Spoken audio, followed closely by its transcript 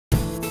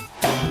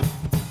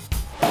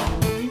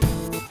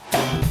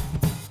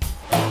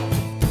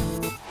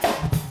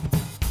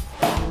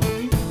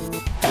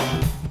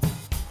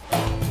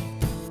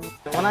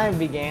I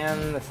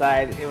began the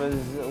site, it was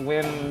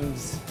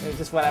whims. It was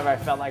just whatever I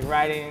felt like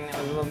writing. It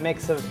was a little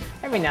mix of,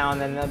 every now and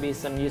then there'll be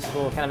some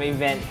useful kind of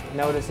event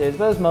notices,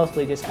 but it was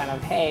mostly just kind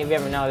of, hey, have you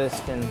ever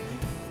noticed? And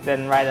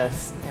then write a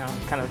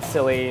kind of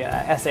silly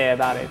essay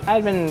about it.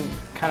 I'd been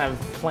kind of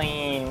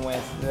playing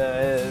with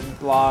the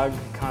blog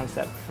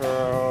concept for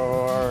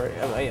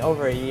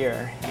over a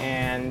year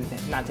and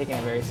not taking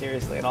it very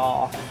seriously at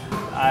all.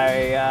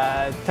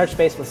 I touched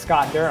base with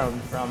Scott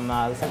Durham from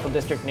the Central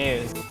District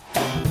News.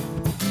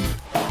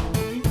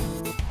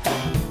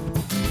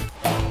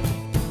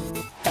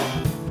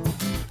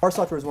 Our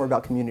software is more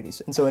about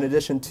communities, and so in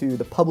addition to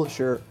the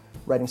publisher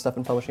writing stuff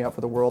and publishing out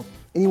for the world,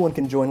 anyone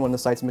can join one of the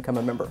sites and become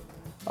a member.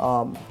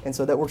 And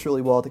so that works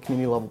really well at the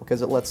community level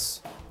because it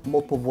lets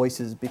multiple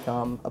voices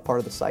become a part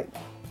of the site.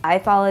 I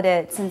followed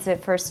it since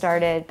it first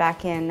started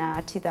back in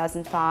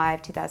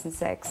 2005,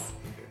 2006.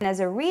 And as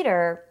a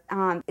reader,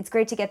 it's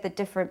great to get the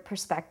different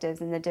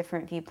perspectives and the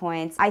different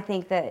viewpoints. I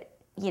think that,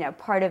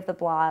 part of the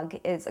blog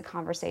is a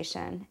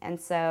conversation. And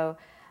so,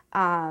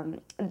 I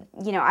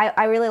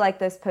really like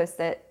those posts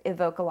that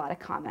evoke a lot of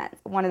comments.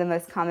 One of the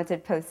most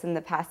commented posts in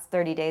the past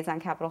 30 days on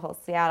Capitol Hill,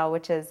 Seattle,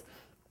 which is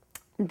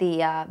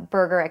the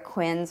burger at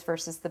Quinn's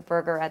versus the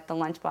burger at the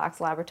Lunchbox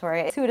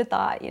Laboratory. Who would have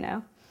thought,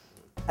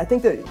 I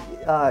think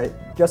that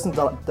Justin's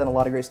done a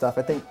lot of great stuff.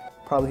 I think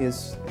probably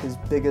his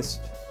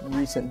biggest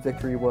recent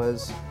victory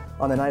was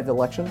on the night of the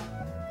election.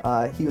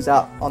 He was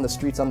out on the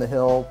streets on the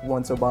Hill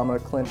once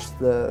Obama clinched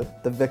the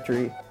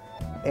victory,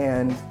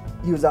 and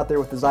he was out there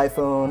with his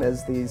iPhone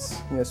as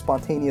these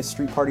spontaneous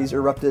street parties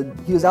erupted.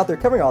 He was out there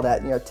covering all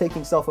that,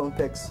 taking cell phone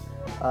pics,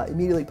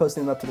 immediately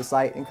posting them up to the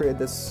site, and created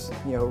this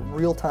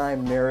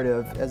real-time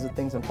narrative as the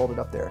things unfolded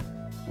up there,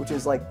 which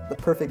is like the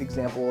perfect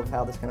example of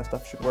how this kind of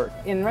stuff should work.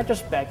 In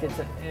retrospect,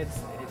 it's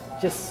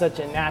just such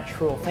a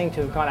natural thing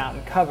to have gone out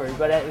and covered,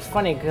 but it was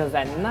funny because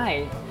that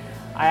night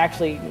I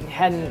actually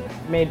hadn't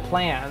made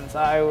plans.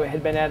 I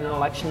had been at an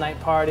election night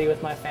party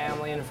with my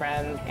family and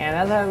friends, and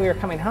as we were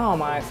coming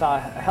home I saw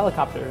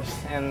helicopters,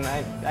 and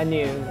I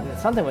knew that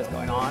something was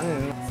going on,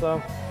 and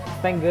so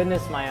thank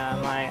goodness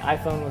my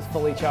iPhone was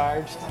fully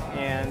charged,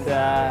 and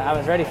I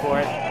was ready for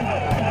it.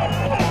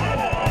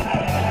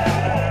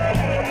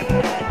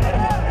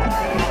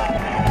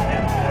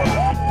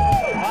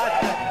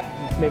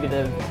 Maybe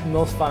the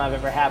most fun I've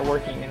ever had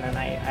working, and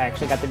I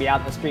actually got to be out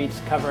in the streets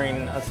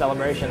covering a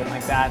celebration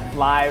like that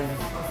live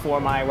for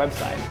my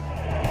website.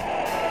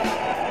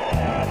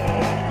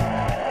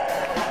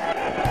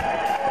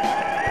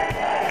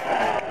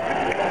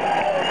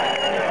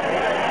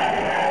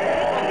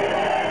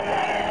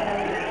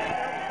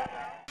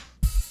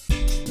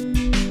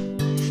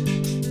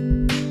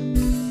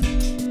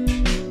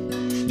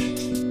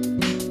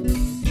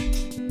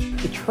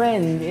 The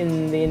trend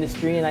in the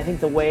industry, and I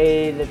think the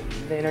way that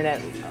the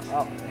internet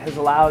has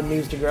allowed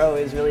news to grow,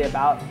 is really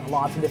about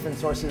lots of different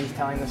sources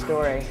telling the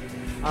story.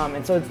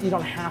 And so you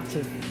don't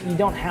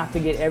have to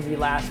get every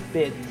last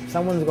bit.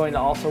 Someone's going to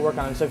also work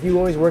on it. So if you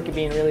always work at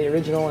being really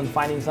original and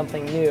finding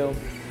something new,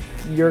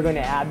 you're going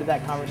to add to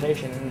that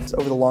conversation.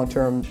 Over the long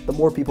term, the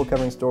more people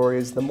covering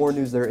stories, the more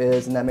news there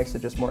is, and that makes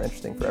it just more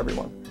interesting for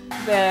everyone.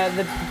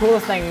 The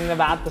coolest thing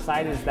about the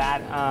site is that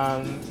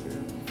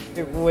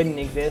it wouldn't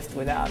exist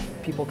without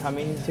people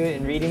coming to it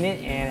and reading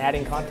it and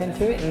adding content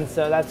to it, and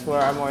so that's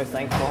where I'm always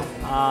thankful.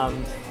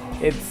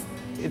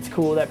 It's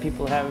cool that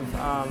people have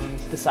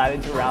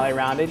decided to rally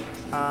around it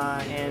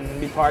and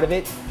be part of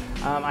it.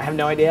 I have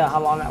no idea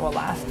how long that will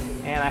last,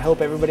 and I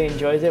hope everybody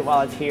enjoys it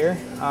while it's here.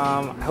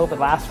 I hope it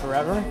lasts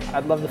forever.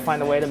 I'd love to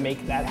find a way to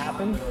make that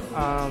happen,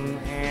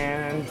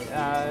 and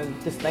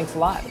just thanks a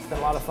lot. It's been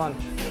a lot of fun.